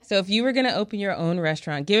So if you were going to open your own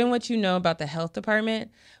restaurant, given what you know about the health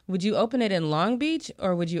department, would you open it in Long Beach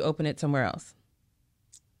or would you open it somewhere else?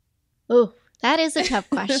 Oh, that is a tough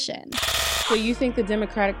question. So you think the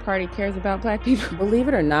Democratic Party cares about Black people? Believe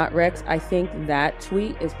it or not, Rex, I think that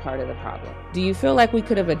tweet is part of the problem. Do you feel like we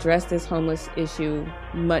could have addressed this homeless issue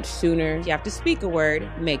much sooner? You have to speak a word,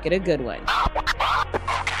 make it a good one.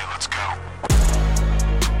 Okay, let's go.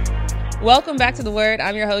 Welcome back to The Word.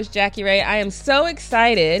 I'm your host, Jackie Ray. I am so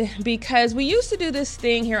excited because we used to do this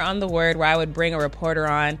thing here on The Word where I would bring a reporter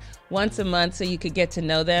on once a month so you could get to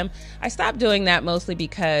know them. I stopped doing that mostly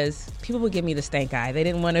because people would give me the stank eye. They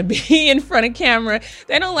didn't want to be in front of camera.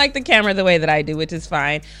 They don't like the camera the way that I do, which is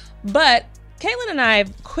fine. But Caitlin and I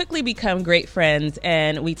have quickly become great friends,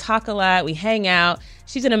 and we talk a lot, we hang out.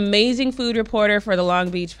 She's an amazing food reporter for the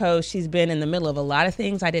Long Beach Post. She's been in the middle of a lot of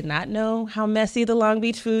things. I did not know how messy the Long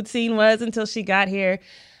Beach food scene was until she got here.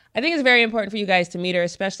 I think it's very important for you guys to meet her,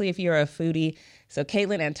 especially if you're a foodie. So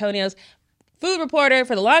Caitlin Antonios, food reporter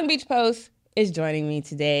for the Long Beach Post, is joining me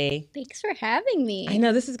today. Thanks for having me. I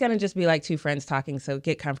know this is going to just be like two friends talking, so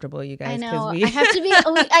get comfortable, you guys. I know. I have to be, we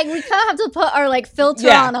kind of have to put our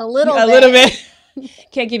filter on a little bit. A little bit.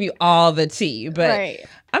 Can't give you all the tea, but right.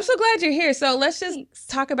 I'm so glad you're here. So let's just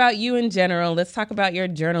talk about you in general. Let's talk about your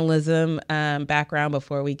journalism background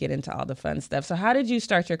before we get into all the fun stuff. So how did you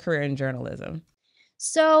start your career in journalism?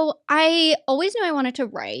 So I always knew I wanted to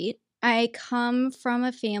write. I come from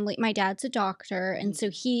a family, my dad's a doctor, and so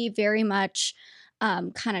he very much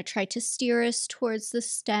kind of tried to steer us towards the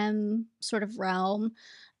STEM sort of realm.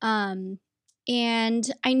 And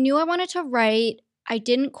I knew I wanted to write. I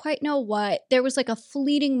didn't quite know what. There was like a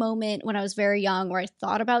fleeting moment when I was very young where I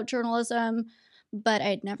thought about journalism, but I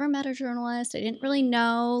had never met a journalist. I didn't really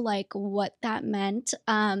know like what that meant.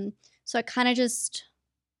 So I kind of just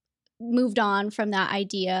moved on from that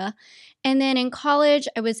idea. And then in college,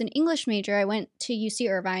 I was an English major. I went to UC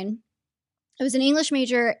Irvine. I was an English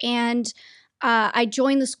major, and I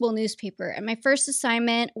joined the school newspaper. And my first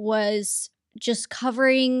assignment was just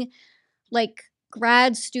covering like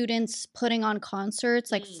grad students putting on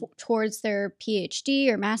concerts like towards their PhD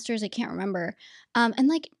or master's. I can't remember. And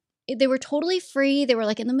like they were totally free. They were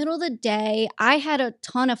like in the middle of the day. I had a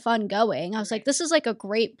ton of fun going. I was like, this is like a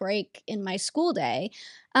great break in my school day.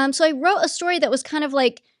 So I wrote a story that was kind of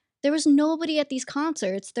like, there was nobody at these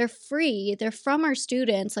concerts. They're free. They're from our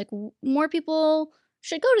students. Like more people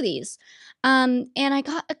should go to these. And I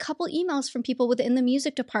got a couple emails from people within the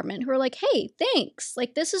music department who were like, hey, thanks.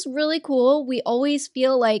 Like, this is really cool. We always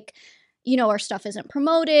feel like, you know, our stuff isn't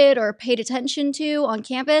promoted or paid attention to on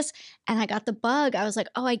campus. And I got the bug. I was like,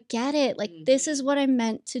 oh, I get it. Like, this is what I'm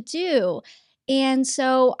meant to do. And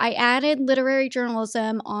so I added literary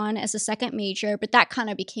journalism on as a second major, but that kind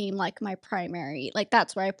of became like my primary. Like,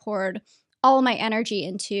 that's where I poured all my energy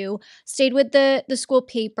into. Stayed with the school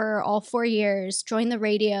paper all 4 years, joined the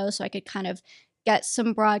radio so I could kind of get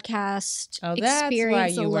some broadcast experience.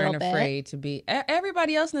 That's why you weren't bit. Afraid to be.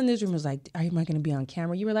 Everybody else in the newsroom was like, am I going to be on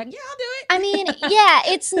camera? You were like, yeah, I'll do it. I mean, yeah,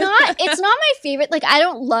 it's not my favorite. Like, I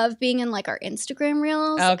don't love being in like our Instagram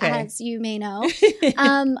reels, as you may know.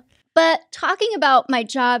 But talking about my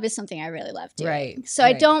job is something I really love doing. Right. So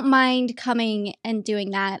I don't mind coming and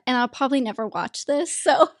doing that. And I'll probably never watch this.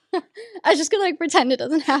 So I was just going to like pretend it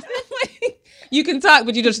doesn't happen. You can talk,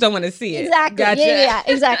 but you just don't want to see it. Exactly. Gotcha. Yeah,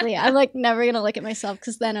 exactly. I'm like never going to look at myself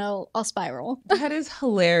because then I'll spiral. That is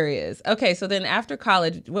hilarious. Okay. So then after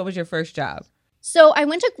college, what was your first job? So I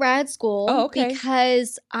went to grad school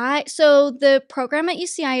because so the program at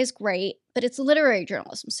UCI is great, but it's literary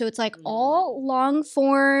journalism. So it's like all long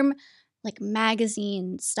form, like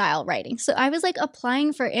magazine style writing. So I was like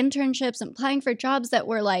applying for internships and applying for jobs that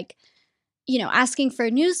were like, you know, asking for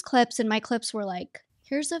news clips, and my clips were like,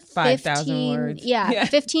 here's a 5,000 words. Yeah,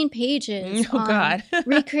 15 pages Oh, God.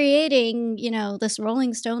 recreating, you know, this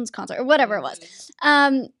Rolling Stones concert or whatever it was.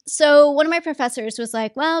 So one of my professors was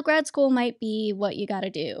like, well, grad school might be what you got to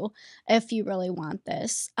do if you really want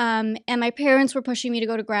this. And my parents were pushing me to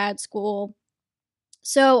go to grad school.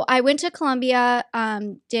 So I went to Columbia,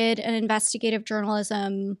 did an investigative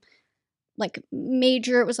journalism like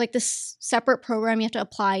major. It was like this separate program you have to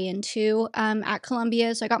apply into at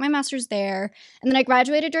Columbia. So I got my master's there, and then I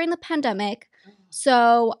graduated during the pandemic.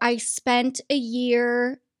 So I spent a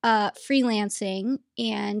year freelancing,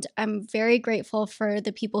 and I'm very grateful for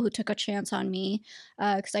the people who took a chance on me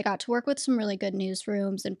because I got to work with some really good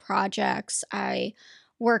newsrooms and projects. I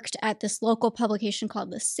worked at this local publication called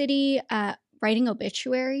The City, writing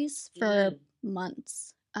obituaries for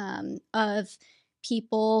months of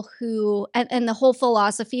people who, and the whole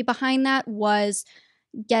philosophy behind that was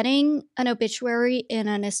getting an obituary in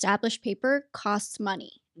an established paper costs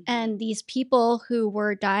money. And these people who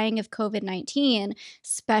were dying of COVID-19,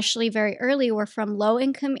 especially very early, were from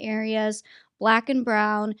low-income areas, Black and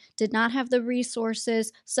brown, did not have the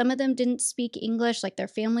resources. Some of them didn't speak English, like their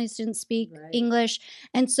families didn't speak English.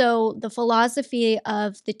 And so the philosophy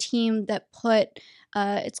of the team that put,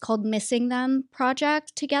 it's called Missing Them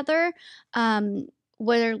Project together,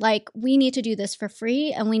 where like, we need to do this for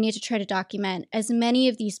free and we need to try to document as many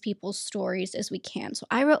of these people's stories as we can. So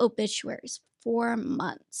I wrote obituaries 4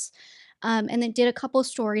 months, and then did a couple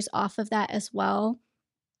stories off of that as well.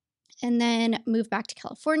 And then moved back to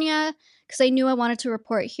California because I knew I wanted to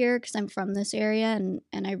report here because I'm from this area,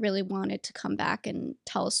 and I really wanted to come back and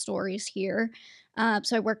tell stories here.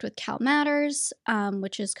 So I worked with Cal Matters,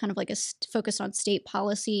 which is kind of like focus on state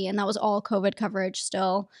policy, and that was all COVID coverage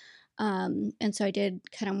still. And so I did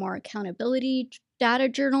kind of more accountability data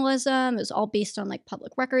journalism. It was all based on like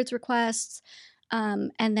public records requests.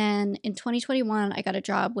 And then in 2021, I got a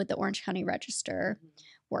job with the Orange County Register,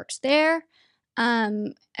 worked there,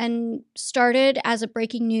 and started as a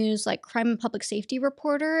breaking news, like crime and public safety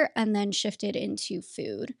reporter, and then shifted into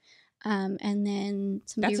food. And then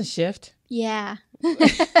That's a shift. Yeah.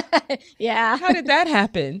 Yeah. How did that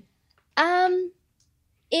happen?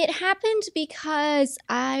 It happened because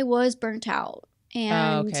I was burnt out.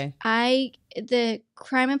 And the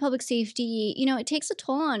crime and public safety, you know, it takes a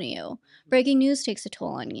toll on you. Breaking news takes a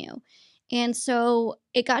toll on you. And so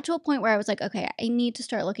it got to a point where I was like, okay, I need to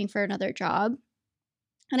start looking for another job.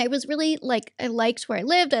 And I was really like, I liked where I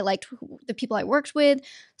lived. I liked the people I worked with.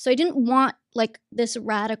 So I didn't want like this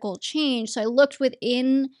radical change. So I looked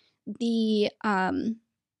within the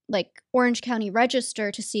like Orange County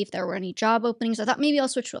Register to see if there were any job openings. I thought maybe I'll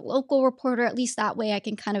switch to a local reporter. At least that way I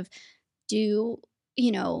can kind of do,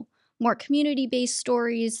 you know, more community-based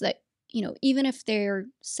stories that, you know, even if they're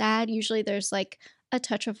sad, usually there's like a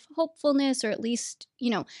touch of hopefulness, or at least, you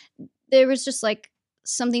know, there was just like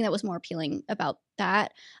something that was more appealing about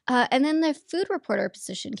that. And then the food reporter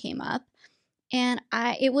position came up, and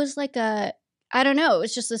it was like I don't know, it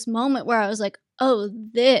was just this moment where I was like, oh,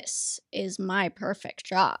 this is my perfect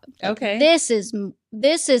job. Like, okay. This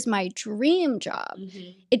is my dream job.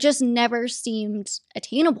 Mm-hmm. It just never seemed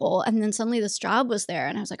attainable. And then suddenly this job was there,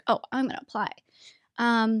 and I was like, oh, I'm going to apply.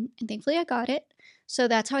 And thankfully I got it. So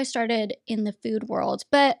that's how I started in the food world.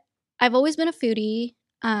 But I've always been a foodie.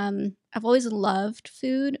 I've always loved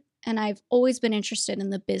food, and I've always been interested in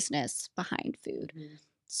the business behind food. Mm-hmm.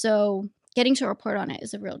 So getting to report on it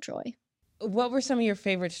is a real joy. What were some of your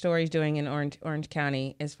favorite stories doing in Orange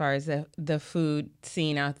County as far as the food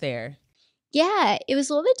scene out there? Yeah, it was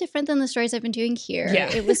a little bit different than the stories I've been doing here. Yeah.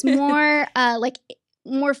 It was more like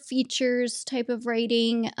more features type of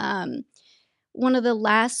writing. One of the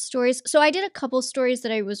last stories, so I did a couple stories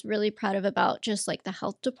that I was really proud of about just like the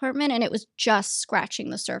health department, and it was just scratching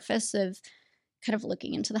the surface of kind of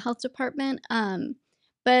looking into the health department.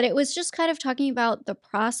 But it was just kind of talking about the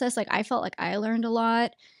process. Like I felt like I learned a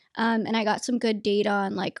lot. And I got some good data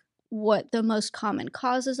on like what the most common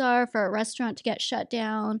causes are for a restaurant to get shut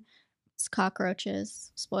down. It's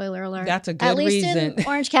cockroaches. Spoiler alert. That's a good reason. At least in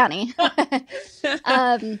Orange County.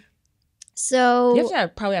 So you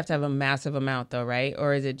probably have to have a massive amount though, right?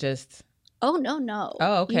 Or is it just? Oh, no.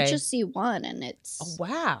 Oh, okay. You just see one, and it's. Oh,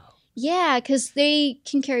 wow. Yeah, because they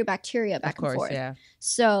can carry bacteria back and forth. Yeah.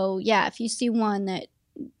 So yeah, if you see one that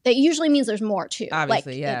usually means there's more too.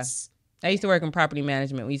 Obviously, like, yeah. I used to work in property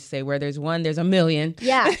management. We used to say where there's one, there's a million.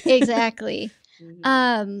 Yeah, exactly.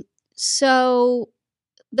 So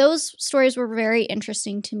those stories were very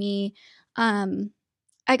interesting to me.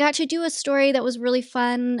 I got to do a story that was really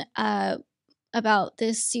fun about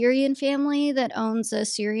this Syrian family that owns a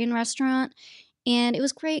Syrian restaurant. And it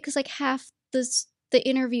was great because like half the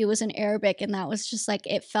interview was in Arabic, and that was just like,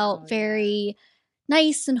 it felt very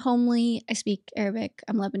nice and homely. I speak Arabic.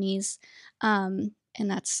 I'm Lebanese. And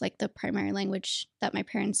that's like the primary language that my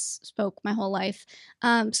parents spoke my whole life.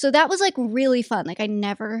 So that was like really fun. Like I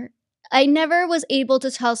never was able to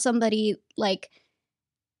tell somebody like,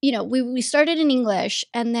 you know, we started in English,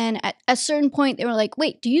 and then at a certain point they were like,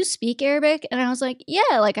 wait, do you speak Arabic? And I was like,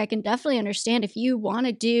 yeah, like I can definitely understand if you want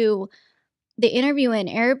to do the interview in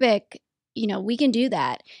Arabic, you know, we can do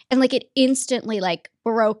that. And like it instantly like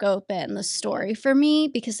broke open the story for me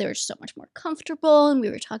because they were so much more comfortable, and we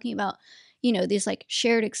were talking about, you know, these like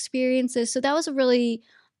shared experiences. So that was a really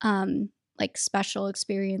like special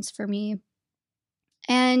experience for me.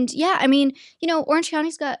 And yeah, I mean, you know, Orange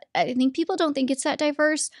County's got, I think people don't think it's that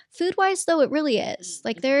diverse. Food-wise, though, it really is.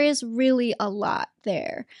 Like there is really a lot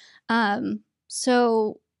there.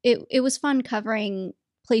 So it was fun covering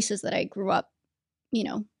places that I grew up, you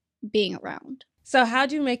know, being around. So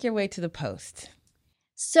how'd you make your way to the Post?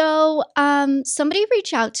 So, somebody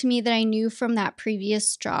reached out to me that I knew from that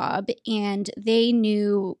previous job, and they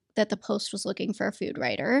knew that the Post was looking for a food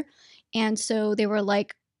writer. And so they were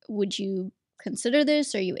like, would you consider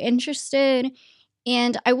this? Are you interested?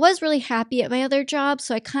 And I was really happy at my other job,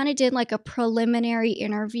 so I kind of did like a preliminary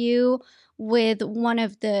interview with one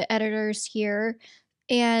of the editors here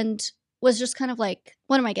and was just kind of like,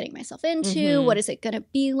 what am I getting myself into? What is it going to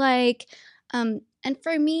be like? And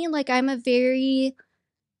for me, like I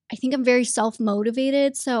think I'm very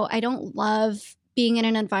self-motivated, so I don't love being in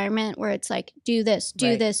an environment where it's like, do this, do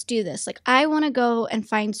Right. this, do this. Like, I want to go and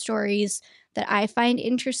find stories that I find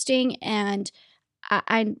interesting, and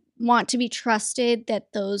I want to be trusted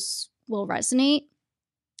that those will resonate.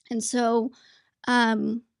 And so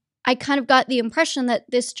I kind of got the impression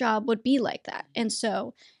that this job would be like that. And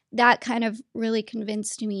so that kind of really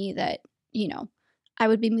convinced me that, I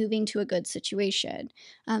would be moving to a good situation.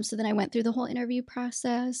 So then I went through the whole interview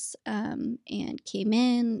process and came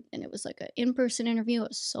in, and it was like an in-person interview. I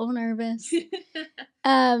was so nervous.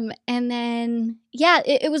 And then,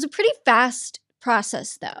 it was a pretty fast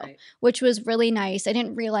process though, Right. which was really nice. I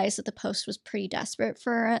didn't realize that the Post was pretty desperate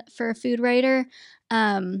for a food writer.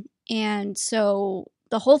 And so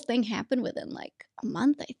the whole thing happened within like a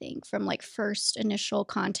month, I think, from like first initial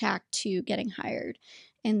contact to getting hired.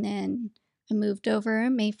 And then I moved over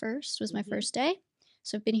May 1st was my first day.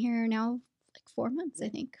 So I've been here now like 4 months, I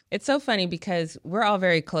think. It's so funny because we're all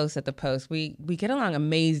very close at the Post. We get along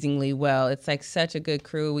amazingly well. It's like such a good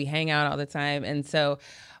crew. We hang out all the time. And so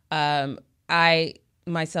I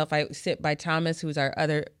sit by Thomas, who's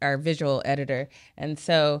our visual editor. And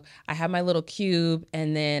so I have my little cube,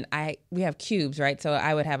 and then we have cubes, right? So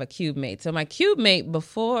I would have a cube mate. So my cube mate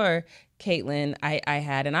before Caitlin, I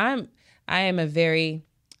had, and I am a very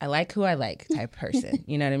I like who I like type person.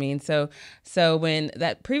 You know what I mean? So when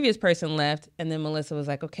that previous person left, and then Melissa was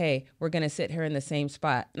like, okay, we're going to sit her in the same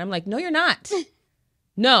spot. And I'm like, no, you're not.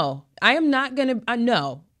 No, I am not going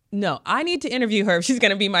to. No, I need to interview her if she's going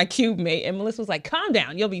to be my cube mate. And Melissa was like, calm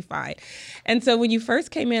down, you'll be fine. And so when you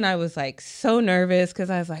first came in, I was like so nervous because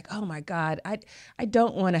I was like, oh my God, I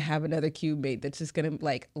don't want to have another cube mate that's just going to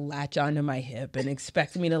like latch onto my hip and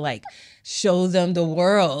expect me to like show them the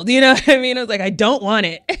world. You know what I mean? I was like, I don't want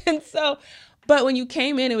it. And so, but when you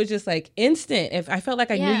came in, it was just like instant. I felt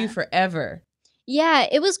like I knew you forever. Yeah,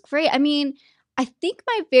 it was great. I mean, I think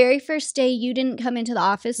my very first day, you didn't come into the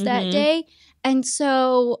office that day. And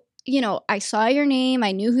so, I saw your name.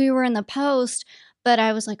 I knew who you were in the Post, but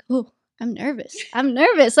I was like, oh, I'm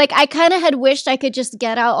nervous. Like, I kind of had wished I could just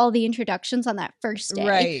get out all the introductions on that first day.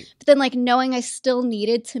 Right. But then, like, knowing I still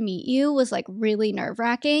needed to meet you was, like, really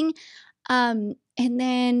nerve-wracking. And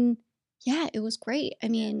then, yeah, it was great. I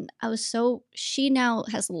mean, she now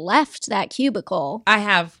has left that cubicle. I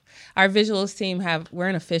have. Our visuals team we're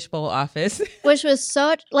in a fishbowl office. Which was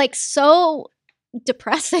so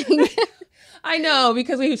depressing. I know,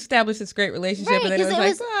 because we established this great relationship, Right, and then it was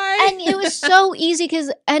 'cause like, bye. And it was so easy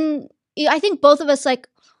and I think both of us, like,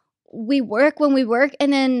 we work when we work,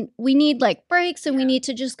 and then we need, like, breaks, and we need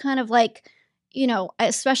to just kind of, like,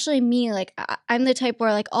 especially me, like, I'm the type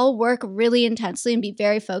where, like, I'll work really intensely and be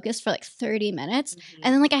very focused for, like, 30 minutes,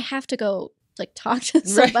 and then, like, I have to go, like, talk to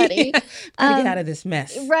somebody. Right. Gotta get out of this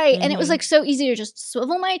mess. Right. And it was like so easy to just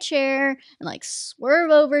swivel my chair and like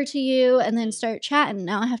swerve over to you and then start chatting.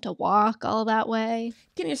 Now I have to walk all that way.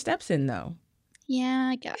 Getting your steps in, though. Yeah,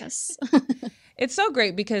 I guess. It's so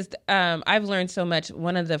great because I've learned so much.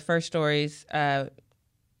 One of the first stories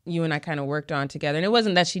you and I kind of worked on together, and it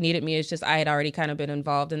wasn't that she needed me, it's just I had already kind of been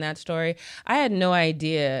involved in that story. I had no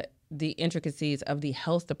idea the intricacies of the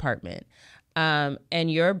health department.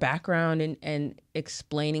 And your background and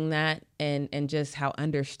explaining that and just how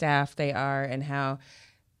understaffed they are and how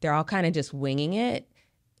they're all kind of just winging it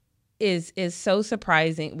is so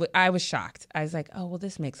surprising. I was shocked. I was like, oh, well,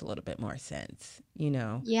 this makes a little bit more sense,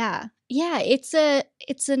 Yeah. Yeah. It's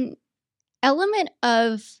an element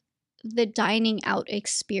of the dining out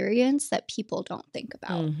experience that people don't think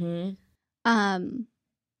about.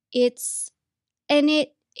 It's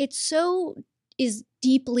so is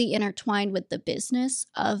deeply intertwined with the business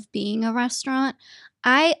of being a restaurant.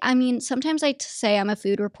 I mean, sometimes I say I'm a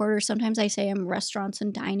food reporter. Sometimes I say I'm a restaurants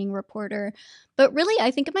and dining reporter. But really, I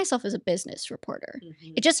think of myself as a business reporter.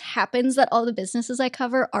 It just happens that all the businesses I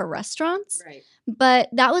cover are restaurants. Right. But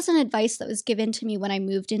that was an advice that was given to me when I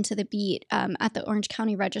moved into the beat at the Orange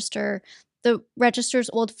County Register. The Register's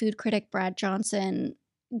old food critic, Brad Johnson,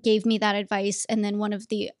 gave me that advice. And then one of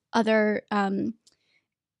the other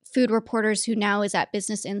food reporters who now is at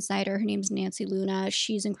Business Insider. Her name's Nancy Luna.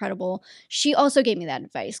 She's incredible. She also gave me that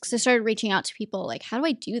advice because I started reaching out to people like, how do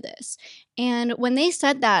I do this? And when they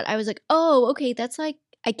said that, I was like, oh, okay, that's like,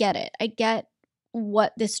 I get it. I get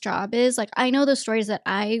what this job is. Like, I know the stories that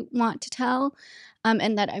I want to tell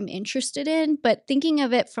and that I'm interested in, but thinking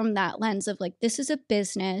of it from that lens of like, this is a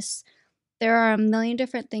business. There are a million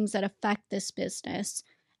different things that affect this business.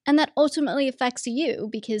 And that ultimately affects you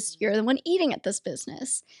because you're the one eating at this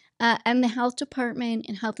business. And the health department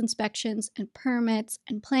and health inspections and permits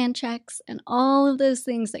and plan checks and all of those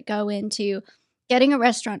things that go into getting a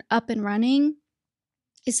restaurant up and running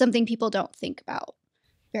is something people don't think about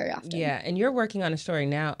very often. Yeah, and you're working on a story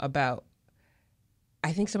now about,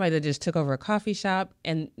 I think, somebody that just took over a coffee shop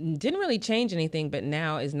and didn't really change anything, but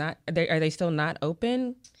now is not, are they still not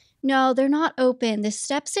open? No, they're not open. The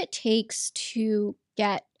steps it takes to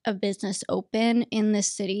get a business open in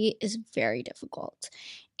this city is very difficult.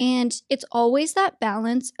 And it's always that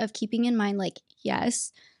balance of keeping in mind, like,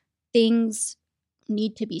 yes, things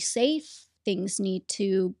need to be safe, things need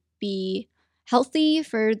to be healthy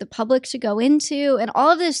for the public to go into, and all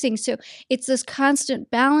of those things. So it's this constant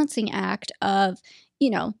balancing act of, you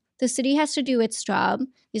know, the city has to do its job.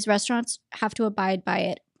 These restaurants have to abide by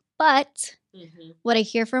it. But what I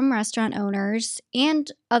hear from restaurant owners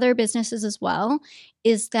and other businesses as well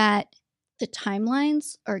is that the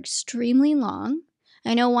timelines are extremely long.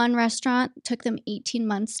 I know one restaurant took them 18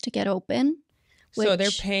 months to get open. So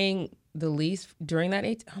they're paying the lease during that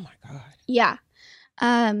 18? Oh my God. Yeah.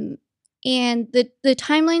 And the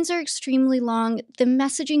timelines are extremely long. The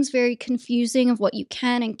messaging is very confusing of what you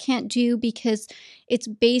can and can't do because it's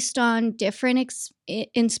based on different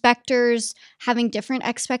inspectors having different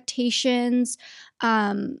expectations.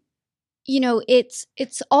 You know, it's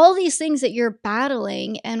all these things that you're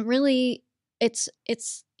battling, and really, it's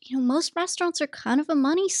you know, most restaurants are kind of a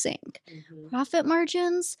money sink. Profit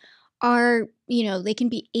margins are, you know, they can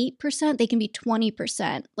be 8%, they can be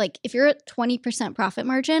 20%. Like if you're at 20% profit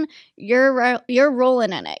margin, you're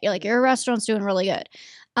rolling in it. You're like, your restaurant's doing really good.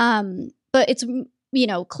 But it's, you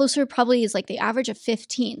know, closer probably is like the average of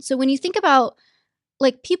 15. So when you think about,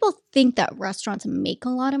 like, people think that restaurants make a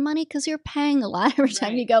lot of money because you're paying a lot every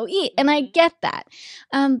time you go eat. And I get that.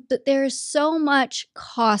 But there's so much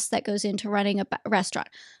cost that goes into running a restaurant.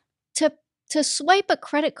 To swipe a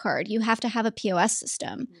credit card, you have to have a POS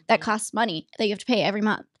system that costs money that you have to pay every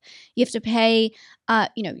month. You have to pay,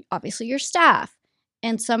 you know, obviously your staff.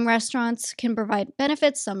 And some restaurants can provide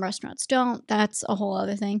benefits, some restaurants don't. That's a whole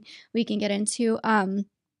other thing we can get into.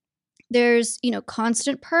 There's, you know,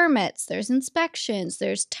 constant permits, there's inspections,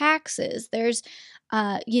 there's taxes, there's,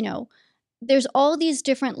 you know, there's all these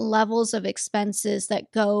different levels of expenses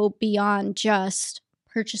that go beyond just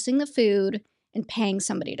purchasing the food and paying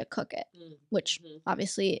somebody to cook it, which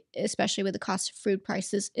obviously, especially with the cost of food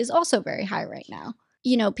prices, is also very high right now.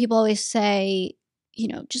 You know, people always say, you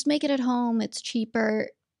know, just make it at home, it's cheaper.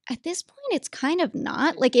 At this point, it's kind of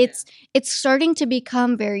not. Like it's starting to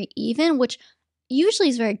become very even, which usually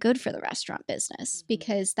is very good for the restaurant business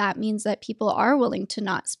because that means that people are willing to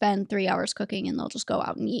not spend 3 hours cooking and they'll just go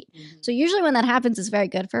out and eat. So usually when that happens, it's very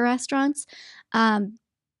good for restaurants.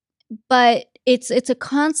 But it's a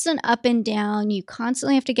constant up and down. You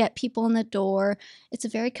constantly have to get people in the door. It's a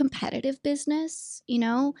very competitive business, you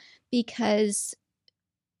know, because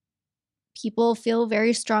people feel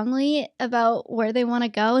very strongly about where they want to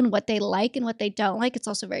go and what they like and what they don't like. It's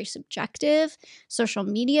also very subjective. Social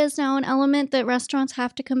media is now an element that restaurants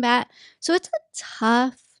have to combat. So it's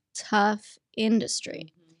a tough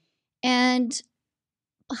industry. And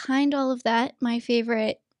behind all of that, my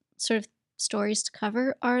favorite sort of stories to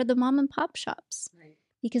cover are the mom and pop shops,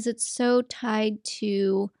 because it's so tied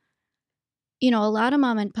to, you know, a lot of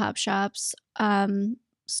mom and pop shops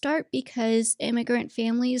start because immigrant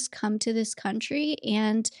families come to this country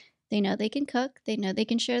and they know they can cook, they know they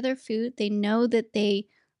can share their food, they know that they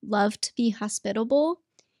love to be hospitable,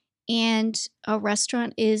 and a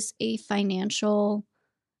restaurant is a financial,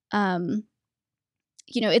 you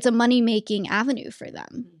know, it's a money-making avenue for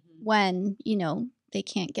them when, you know, they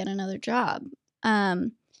can't get another job.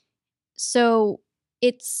 So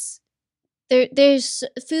it's there's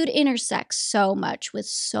food intersects so much with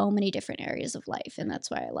so many different areas of life, and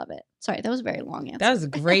that's why I love it. Sorry, that was a very long answer. That was a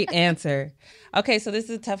great answer. Okay, so this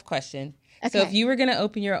is a tough question. Okay. So if you were going to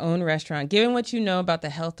open your own restaurant, given what you know about the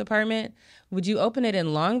health department, would you open it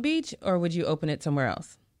in Long Beach or would you open it somewhere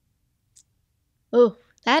else? Oh,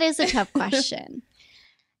 that is a tough question.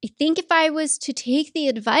 I think if I was to take the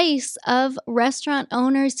advice of restaurant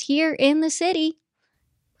owners here in the city,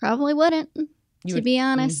 probably wouldn't. To be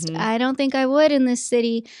honest, I don't think I would in this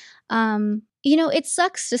city. it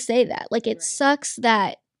sucks to say that. Like, it sucks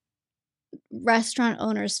that restaurant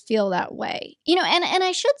owners feel that way. And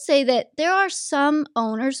I should say that there are some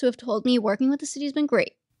owners who have told me working with the city has been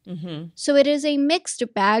great. Mm-hmm. So it is a mixed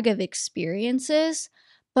bag of experiences,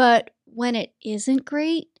 but when it isn't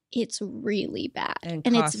great, it's really bad. And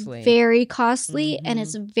it's costly. very costly, and Mhm.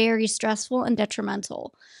 it's very stressful and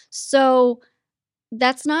detrimental. So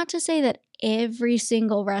that's not to say that every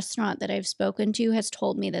single restaurant that I've spoken to has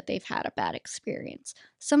told me that they've had a bad experience.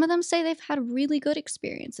 Some of them say they've had really good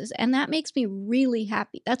experiences, and that makes me really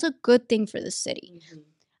happy. That's a good thing for the city.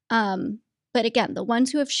 But again, the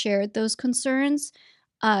ones who have shared those concerns,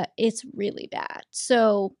 it's really bad.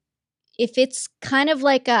 So if it's kind of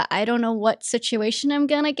like I don't know what situation I'm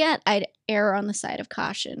gonna get, I'd err on the side of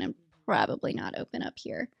caution and probably not open up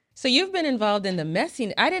here. So you've been involved in the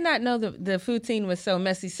messy. I did not know the food scene was so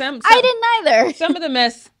messy. I didn't either. Some of the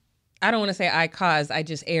mess, I don't want to say I caused. I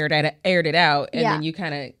just aired it out, and then you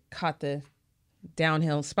kind of caught the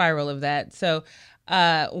downhill spiral of that. So,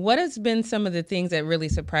 what has been some of the things that really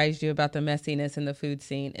surprised you about the messiness in the food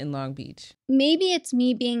scene in Long Beach? Maybe it's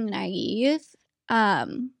me being naive,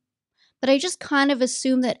 but I just kind of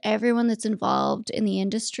assume that everyone that's involved in the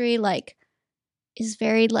industry, like, is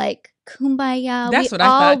very like kumbaya. That's we what I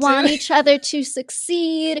all thought, too. want each other to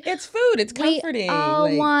succeed. It's food. It's comforting. We all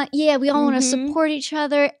like- want to support each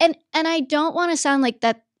other, and I don't want to sound like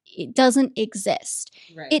that it doesn't exist.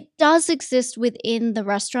 Right. It does exist within the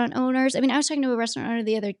restaurant owners. I mean, I was talking to a restaurant owner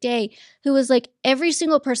the other day who was like, every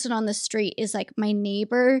single person on the street is like my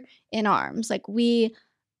neighbor in arms. Like, we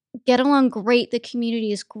get along great. The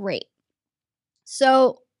community is great.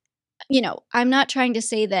 So, I'm not trying to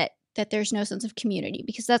say that there's no sense of community,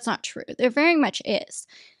 because that's not true. There very much is.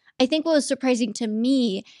 I think what was surprising to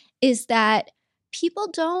me is that people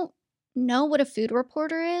don't know what a food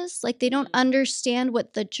reporter is. Like, they don't understand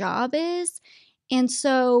what the job is. And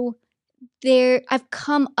so I've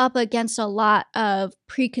come up against a lot of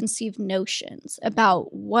preconceived notions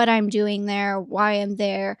about what I'm doing there, why I'm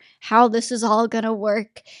there, how this is all going to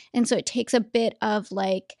work. And so it takes a bit of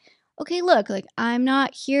like, okay, look, like, I'm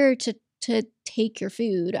not here to take your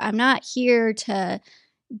food. I'm not here to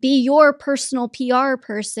be your personal PR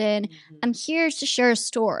person. I'm here to share a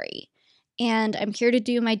story, and I'm here to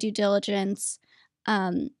do my due diligence.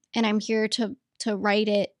 And I'm here to write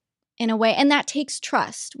it in a way. And that takes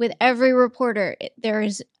trust. With every reporter, there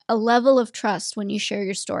is a level of trust when you share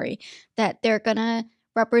your story that they're going to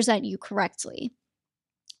represent you correctly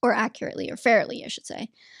or accurately or fairly, I should say.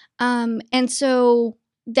 And so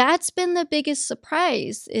that's been the biggest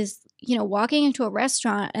surprise is, walking into a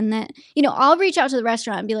restaurant, and then, I'll reach out to the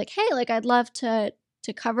restaurant and be like, hey, like, I'd love to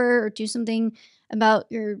cover or do something about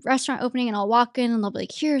your restaurant opening. And I'll walk in and they'll be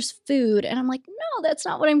like, here's food. And I'm like, no, that's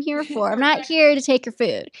not what I'm here for. I'm not here to take your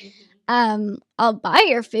food. I'll buy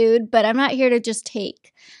your food, but I'm not here to just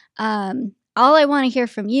take. All I want to hear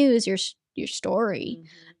from you is your story.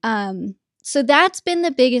 So that's been the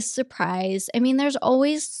biggest surprise. I mean, there's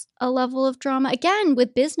always a level of drama. Again,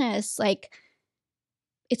 with business, like,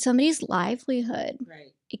 it's somebody's livelihood.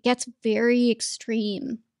 Right. It gets very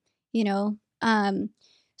extreme,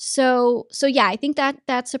 So yeah, I think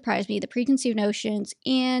that surprised me, the preconceived notions.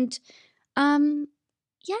 And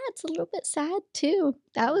yeah, it's a little bit sad too.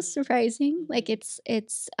 That was surprising. Like,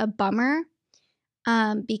 it's a bummer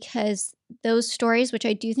because those stories, which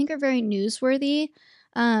I do think are very newsworthy,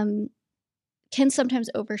 can sometimes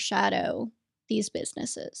overshadow these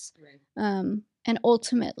businesses. Right. And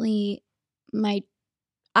ultimately,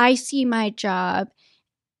 I see my job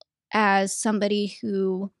as somebody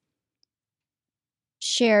who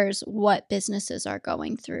shares what businesses are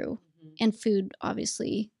going through. And food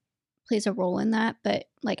obviously plays a role in that. But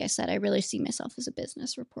like I said, I really see myself as a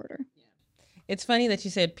business reporter. It's funny that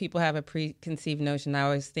you said people have a preconceived notion. I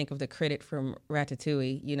always think of the critic from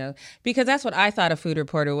Ratatouille, because that's what I thought a food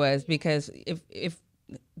reporter was. Because if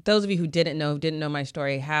those of you who didn't know my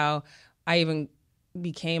story, how I even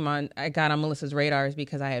I got on Melissa's radars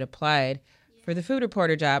because I had applied for the food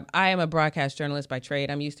reporter job. I am a broadcast journalist by trade.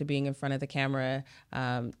 I'm used to being in front of the camera,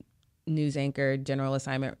 news anchor, general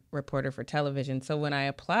assignment reporter for television. So when I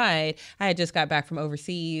applied, I had just got back from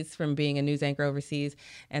overseas, from being a news anchor overseas.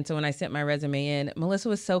 And so when I sent my resume in, Melissa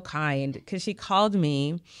was so kind because she called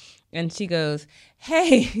me and she goes,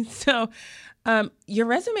 hey, so your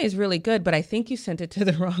resume is really good, but I think you sent it to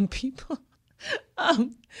the wrong people.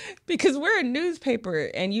 Because we're a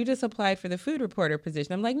newspaper and you just applied for the food reporter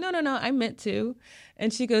position. I'm like, no, I meant to.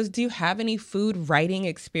 And she goes, do you have any food writing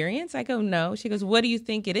experience? I go, no. She goes, what do you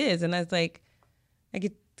think it is? And I was like, I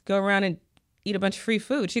could go around and eat a bunch of free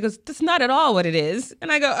food. She goes, that's not at all what it is.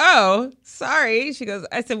 And I go, oh, sorry. She goes,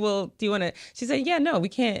 I said, well, do you want to? She said, yeah, no, we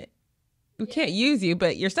can't use you,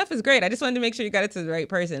 but your stuff is great. I just wanted to make sure you got it to the right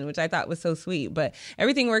person, which I thought was so sweet. But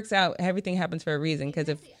everything works out. Everything happens for a reason. Because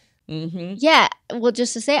if Yeah, well,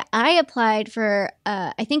 just to say, I applied for,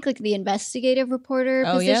 I think like the investigative reporter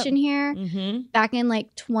position here back in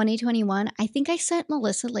like 2021. I think I sent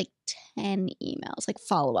Melissa like 10 emails, like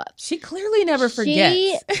follow-ups. She clearly never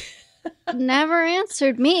forgets. Never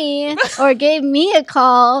answered me or gave me a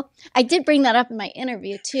call. I did bring that up in my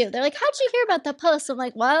interview too. They're like, how'd you hear about the post? I'm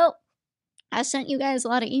like, well, I sent you guys a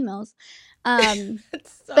lot of emails. So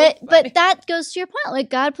but that goes to your point. Like,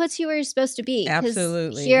 God puts you where you're supposed to be. 'Cause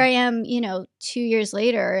absolutely. here I am, 2 years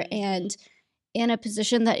later and in a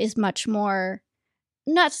position that is much more,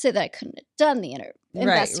 not to say that I couldn't have done the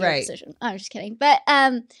investigative position. I'm just kidding. But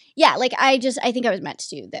yeah, like I think I was meant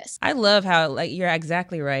to do this. I love how, like, you're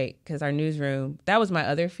exactly right, because our newsroom, that was my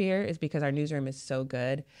other fear, is because our newsroom is so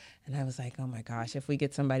good. And I was like, oh my gosh, if we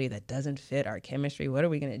get somebody that doesn't fit our chemistry, what are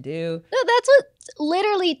we going to do? No, that's what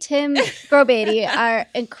literally Tim Grobady, our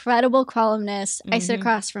incredible columnist, I sit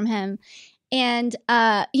across from him. And,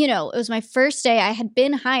 it was my first day. I had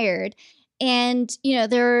been hired. And,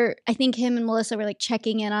 I think him and Melissa were like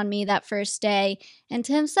checking in on me that first day. And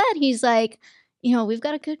Tim said, he's like, we've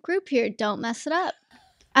got a good group here. Don't mess it up.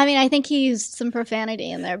 I mean, I think he used some profanity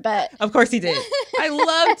in there, but of course he did. I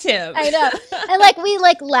loved him. I know. And we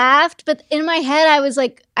laughed, but in my head I was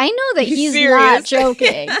like, I know that he's not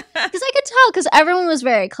joking. Because I could tell, because everyone was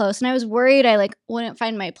very close and I was worried I wouldn't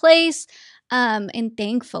find my place. And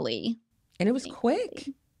thankfully. And it was quick.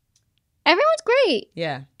 Everyone's great.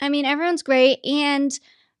 Yeah. I mean, everyone's great. And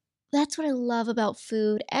that's what I love about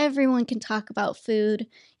food. Everyone can talk about food.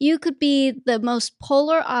 You could be the most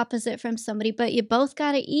polar opposite from somebody, but you both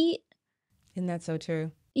got to eat. Isn't that so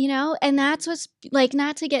true? And that's what's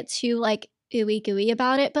not to get too ooey gooey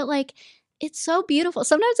about it, but it's so beautiful.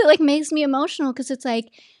 Sometimes it makes me emotional because it's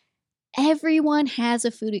everyone has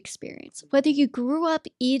a food experience. Whether you grew up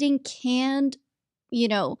eating canned,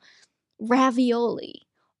 ravioli,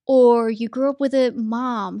 or you grew up with a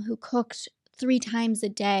mom who cooked 3 times a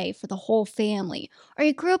day for the whole family, or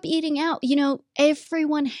you grew up eating out,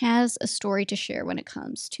 everyone has a story to share when it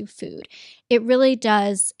comes to food. It really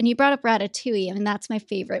does. And you brought up Ratatouille. I mean, that's my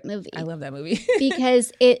favorite movie. I love that movie.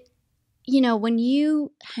 Because it, when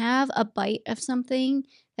you have a bite of something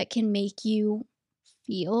that can make you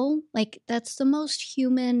feel that's the most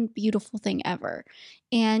human, beautiful thing ever.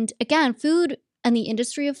 And again, food and the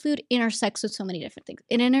industry of food intersects with so many different things.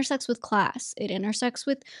 It intersects with class. It intersects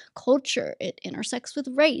with culture. It intersects with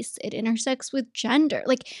race. It intersects with gender.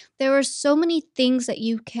 There are so many things that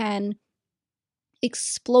you can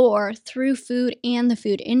explore through food and the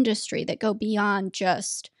food industry that go beyond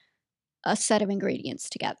just a set of ingredients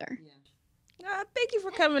together. Yeah. Thank you for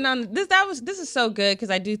coming on. This is so good, because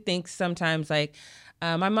I do think sometimes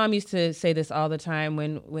my mom used to say this all the time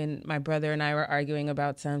when my brother and I were arguing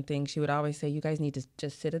about something. She would always say, you guys need to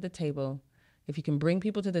just sit at the table. If you can bring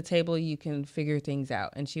people to the table, you can figure things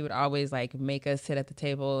out. And she would always make us sit at the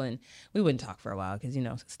table, and we wouldn't talk for a while because,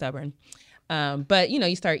 stubborn. But,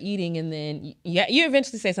 you start eating, and then you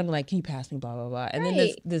eventually say something like, can you pass me, blah, blah, blah. And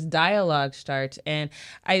then this dialogue starts. And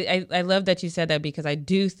I love that you said that, because I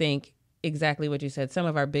do think exactly what you said. Some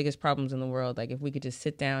of our biggest problems in the world, if we could just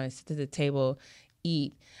sit down and sit at the table,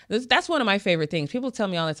 eat. That's one of my favorite things. People tell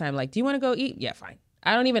me all the time, do you want to go eat? Yeah, fine.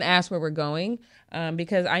 I don't even ask where we're going,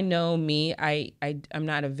 because I know me. I'm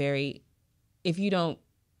not if you don't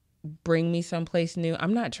bring me someplace new,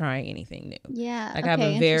 I'm not trying anything new. Yeah. I have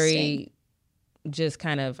a very just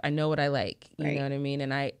kind of, I know what I like. You know what I mean?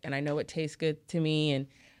 And I know what tastes good to me, and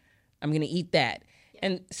I'm going to eat that.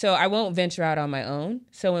 And so I won't venture out on my own.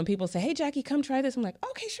 So when people say, hey, Jackie, come try this, I'm like,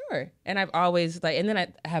 okay, sure. And I've always and then I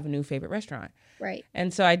have a new favorite restaurant. Right.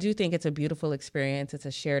 And so I do think it's a beautiful experience. It's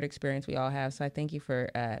a shared experience we all have. So I thank you for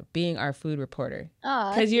being our food reporter.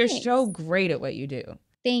 Because you're so great at what you do.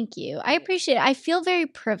 Thank you. I appreciate it. I feel very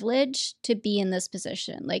privileged to be in this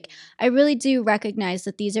position. I really do recognize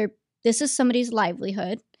that this is somebody's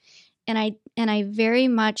livelihood. And I very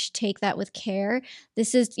much take that with care.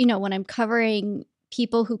 This is, when I'm covering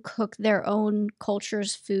people who cook their own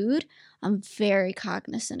culture's food, I'm very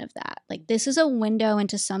cognizant of that. This is a window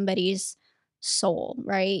into somebody's soul,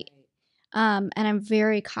 right? And I'm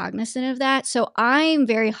very cognizant of that. So I'm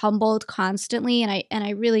very humbled constantly, and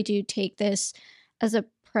I really do take this as a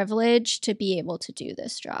privilege to be able to do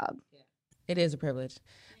this job. It is a privilege.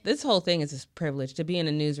 this whole thing is a privilege to be in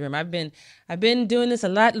a newsroom. I've been doing this a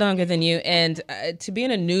lot longer than you, and to be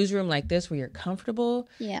in a newsroom like this where you're comfortable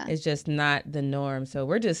is just not the norm. So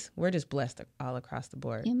we're just blessed all across the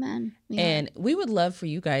board. Amen. Yeah. And we would love for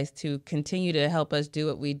you guys to continue to help us do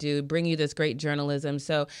what we do, bring you this great journalism.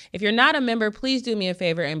 So if you're not a member, please do me a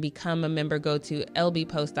favor and become a member. Go to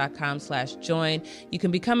lbpost.com/join. You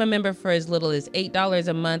can become a member for as little as $8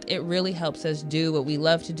 a month. It really helps us do what we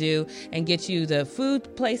love to do and get you the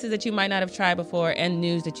food places that you might not have tried before and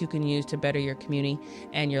news that you can use to better your community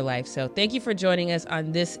and your life. So thank you for joining us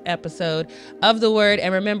on this episode of The Word.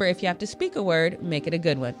 And remember, if you have to speak a word, make it a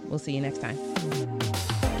good one. We'll see you next time.